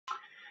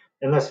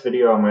In this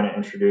video, I'm going to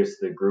introduce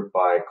the group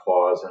by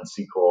clause in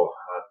SQL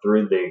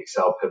through the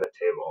Excel pivot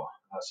table.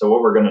 So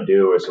what we're going to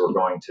do is we're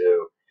going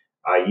to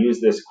use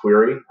this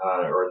query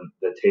or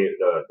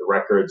the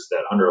records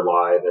that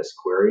underlie this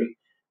query,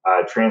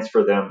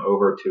 transfer them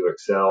over to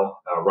Excel,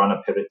 run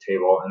a pivot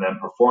table, and then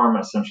perform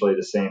essentially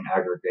the same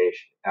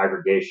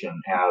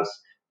aggregation as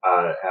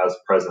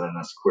present in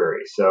this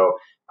query. So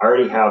I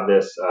already have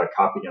this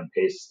copied and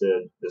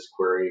pasted, this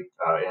query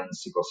in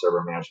SQL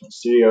Server Management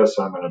Studio,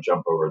 so I'm going to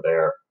jump over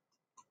there.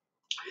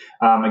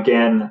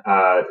 Again,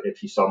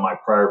 if you saw my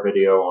prior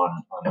video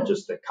on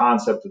just the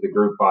concept of the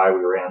group by,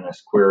 we ran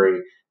this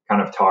query,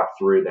 kind of talked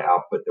through the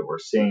output that we're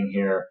seeing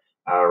here,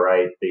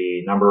 right?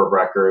 The number of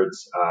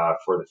records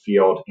for the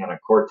field Anna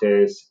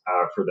Cortes,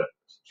 for the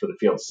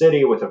field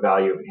city with a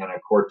value of Anna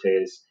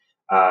Cortes.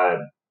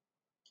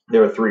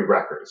 There are 3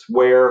 records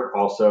where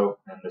also,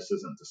 and this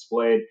isn't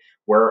displayed,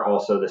 where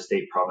also the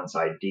state province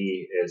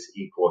ID is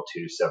equal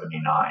to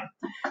 79.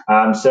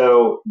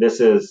 So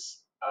this is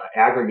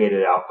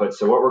aggregated output.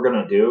 So what we're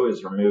going to do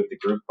is remove the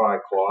group by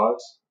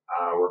clause.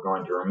 We're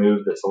going to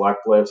remove the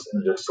select list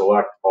and just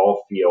select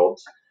all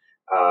fields,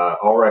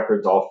 all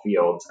records, all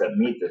fields that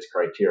meet this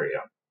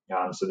criteria.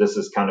 So this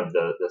is kind of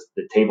the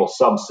table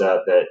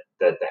subset that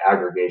the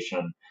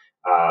aggregation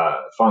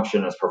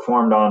function is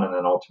performed on, and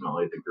then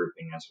ultimately the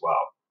grouping as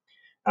well.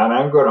 And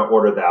I'm going to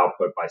order the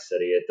output by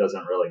city. It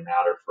doesn't really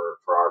matter for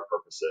our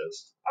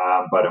purposes,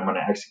 but I'm going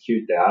to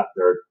execute that.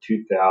 There are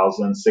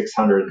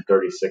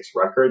 2,636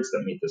 records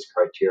that meet this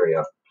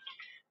criteria.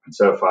 And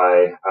so if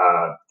I,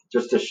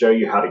 just to show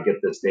you how to get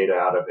this data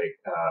out of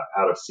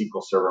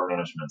SQL Server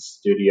Management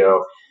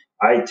Studio,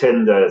 I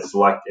tend to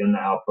select in the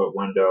output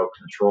window,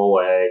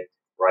 Control-A,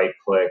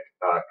 right-click,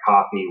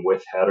 copy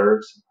with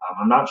headers.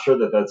 I'm not sure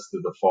that that's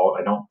the default.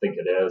 I don't think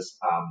it is.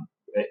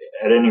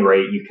 At any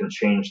rate, you can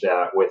change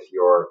that with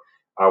your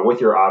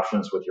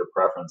options, with your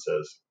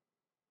preferences.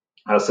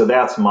 So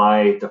that's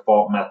my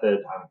default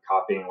method. I'm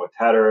copying with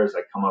headers.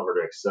 I come over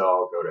to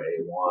Excel, go to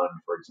A1,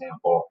 for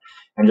example,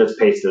 and just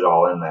paste it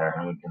all in there.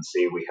 And we can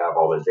see we have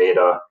all the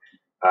data.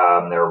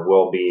 There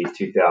will be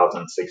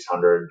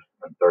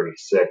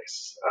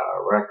 2,636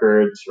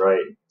 records, right?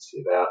 You can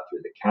see that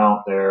through the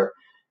count there.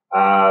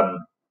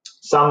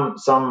 Some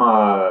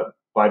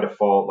by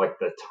default, like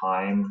the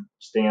time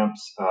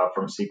stamps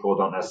from SQL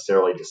don't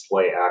necessarily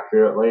display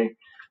accurately.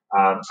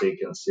 So you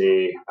can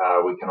see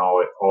we can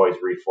always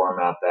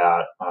reformat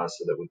that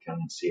so that we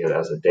can see it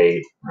as a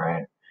date,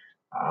 right?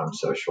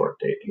 So short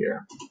date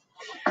here.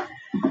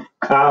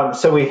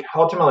 So we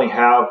ultimately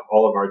have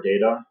all of our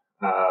data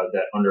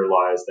that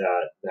underlies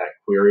that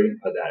query,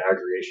 that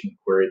aggregation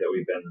query that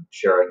we've been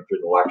sharing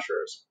through the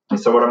lectures. And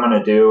so what I'm going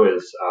to do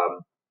is,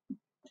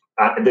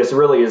 this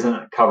really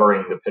isn't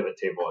covering the pivot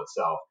table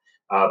itself,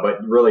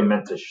 but really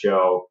meant to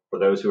show, for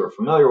those who are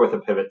familiar with a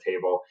pivot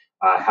table,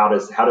 how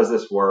does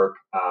this work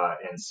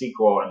in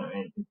SQL,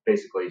 and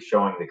basically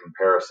showing the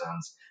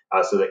comparisons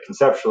so that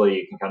conceptually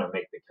you can kind of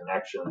make the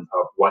connection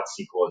of what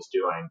SQL is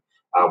doing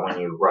when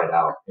you write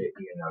out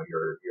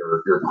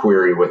your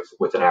query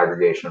with an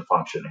aggregation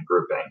function and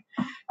grouping.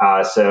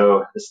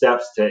 So the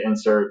steps to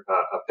insert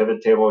a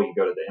pivot table: you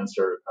go to the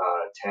Insert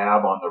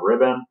tab on the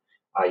ribbon.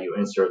 You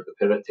insert the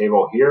pivot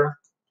table here.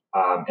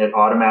 It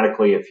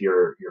automatically, if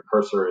your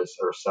cursor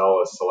or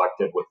cell is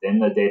selected within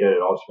the data,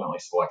 it ultimately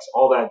selects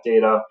all that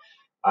data.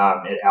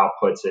 It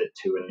outputs it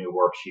to a new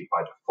worksheet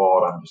by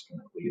default. I'm just going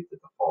to leave the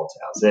defaults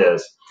as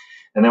is.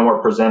 And then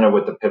we're presented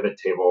with the pivot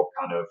table,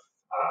 kind of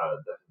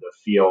the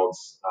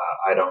fields,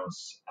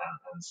 items,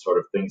 and sort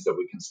of things that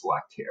we can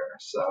select here.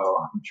 So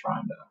I'm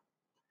trying to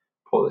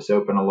pull this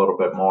open a little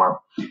bit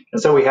more.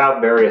 And so we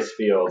have various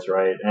fields,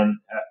 right? And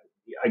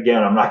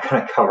again, I'm not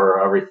going to cover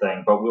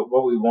everything, but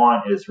what we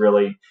want is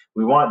really,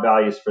 we want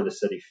values for the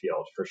city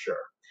field for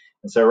sure.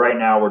 And so right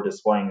now we're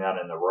displaying that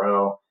in the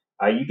row.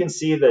 You can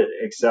see that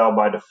Excel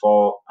by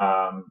default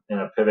in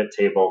a pivot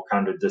table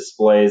kind of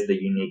displays the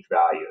unique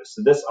values.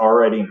 So this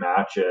already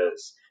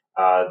matches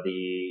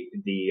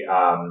the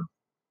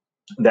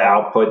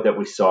output that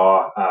we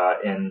saw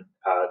in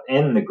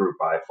the group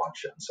by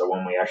function. So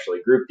when we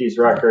actually group these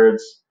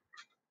records,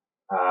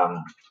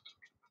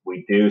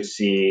 we do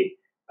see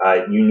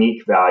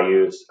unique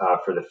values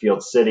for the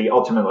field city,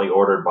 ultimately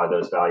ordered by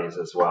those values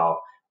as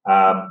well.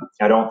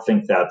 I don't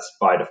think that's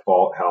by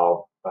default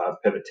how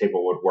pivot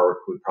table would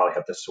work. We'd probably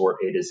have to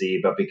sort A to Z,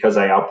 but because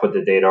I output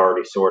the data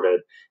already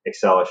sorted,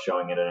 Excel is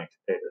showing it in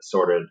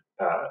sorted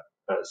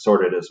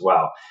as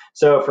well.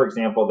 So for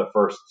example, the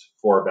first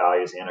 4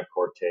 values, Anna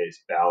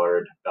Cortes,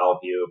 Ballard,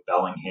 Bellevue,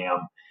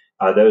 Bellingham,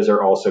 those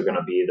are also going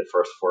to be the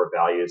first 4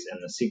 values in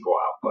the SQL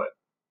output.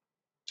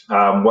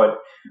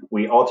 What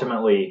we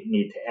ultimately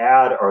need to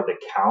add are the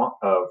count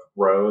of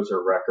rows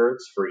or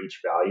records for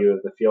each value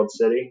of the field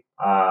city.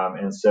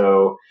 And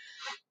so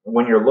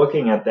when you're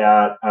looking at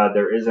that,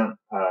 there isn't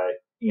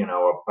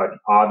an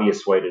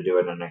obvious way to do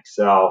it in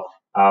Excel.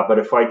 But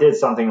if I did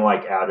something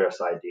like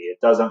address ID, it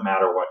doesn't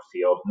matter what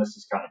field, and this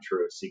is kind of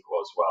true of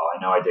SQL as well. I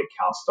know I did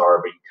count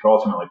star, but you could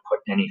ultimately put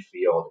any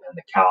field in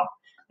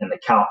the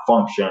count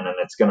function, and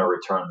it's going to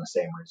return the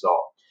same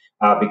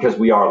result. Because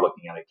we are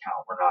looking at a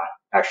count, we're not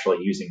actually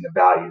using the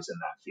values in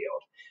that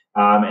field.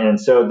 And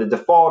so the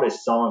default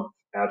is sum of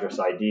address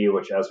ID,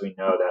 which, as we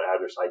know, that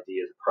address ID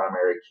is a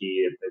primary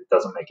key. It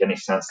doesn't make any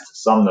sense to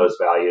sum those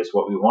values.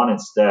 What we want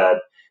instead,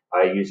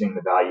 using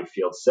the value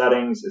field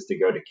settings, is to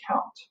go to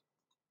count.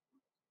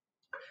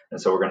 And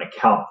so we're going to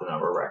count the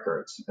number of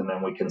records. And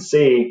then we can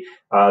see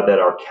that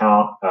our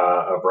count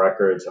of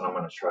records, and I'm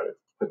going to try to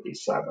put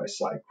these side by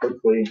side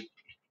quickly.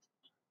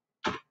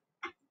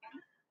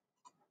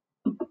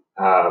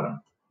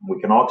 We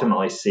can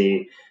ultimately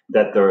see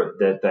that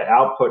the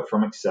output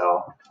from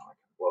Excel, I can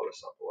blow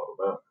this up a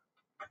little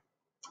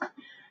bit,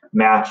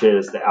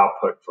 matches the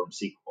output from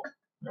SQL,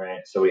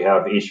 right? So we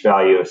have each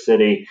value of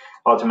city.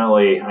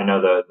 Ultimately, I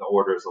know the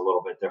order is a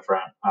little bit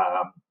different,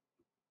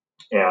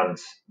 and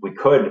we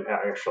could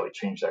actually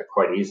change that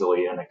quite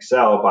easily in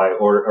Excel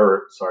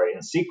in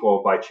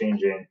SQL by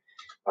changing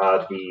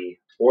the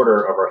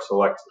order of our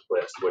selected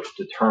list, which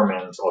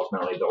determines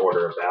ultimately the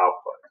order of the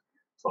output.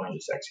 So let me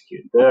just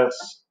execute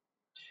this.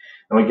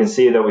 And we can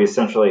see that we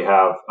essentially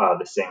have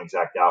the same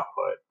exact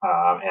output,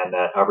 and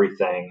that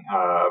everything,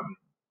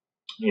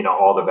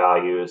 all the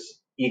values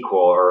equal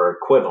or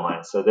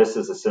equivalent. So this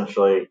is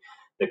essentially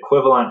the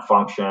equivalent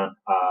function,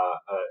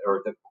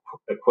 or the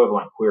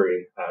equivalent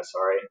query,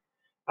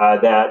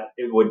 that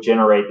it would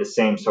generate the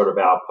same sort of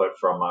output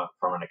from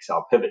an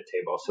Excel pivot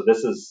table. So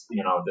this is,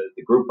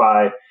 the group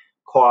by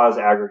clause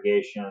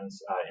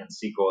aggregations in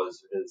SQL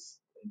is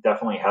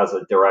definitely has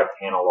a direct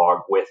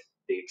analog with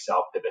the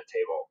Excel pivot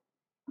table.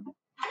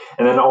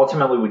 And then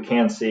ultimately we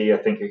can see, I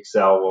think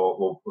Excel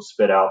will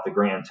spit out the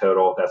grand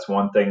total. That's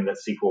one thing that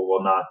SQL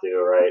will not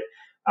do, right?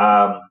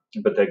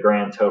 But the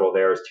grand total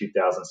there is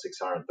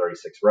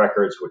 2,636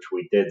 records, which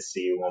we did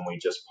see when we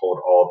just pulled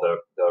all the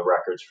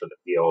records for the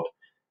field,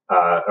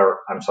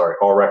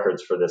 all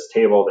records for this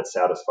table that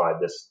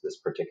satisfied this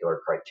particular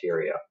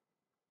criteria.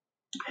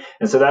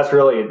 And so that's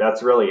really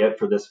it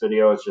for this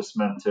video. It's just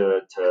meant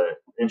to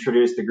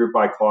introduce the group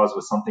by clause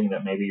with something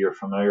that maybe you're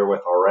familiar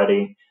with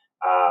already.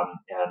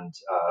 And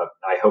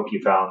I hope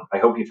you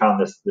found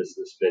this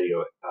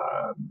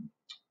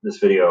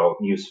video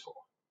useful.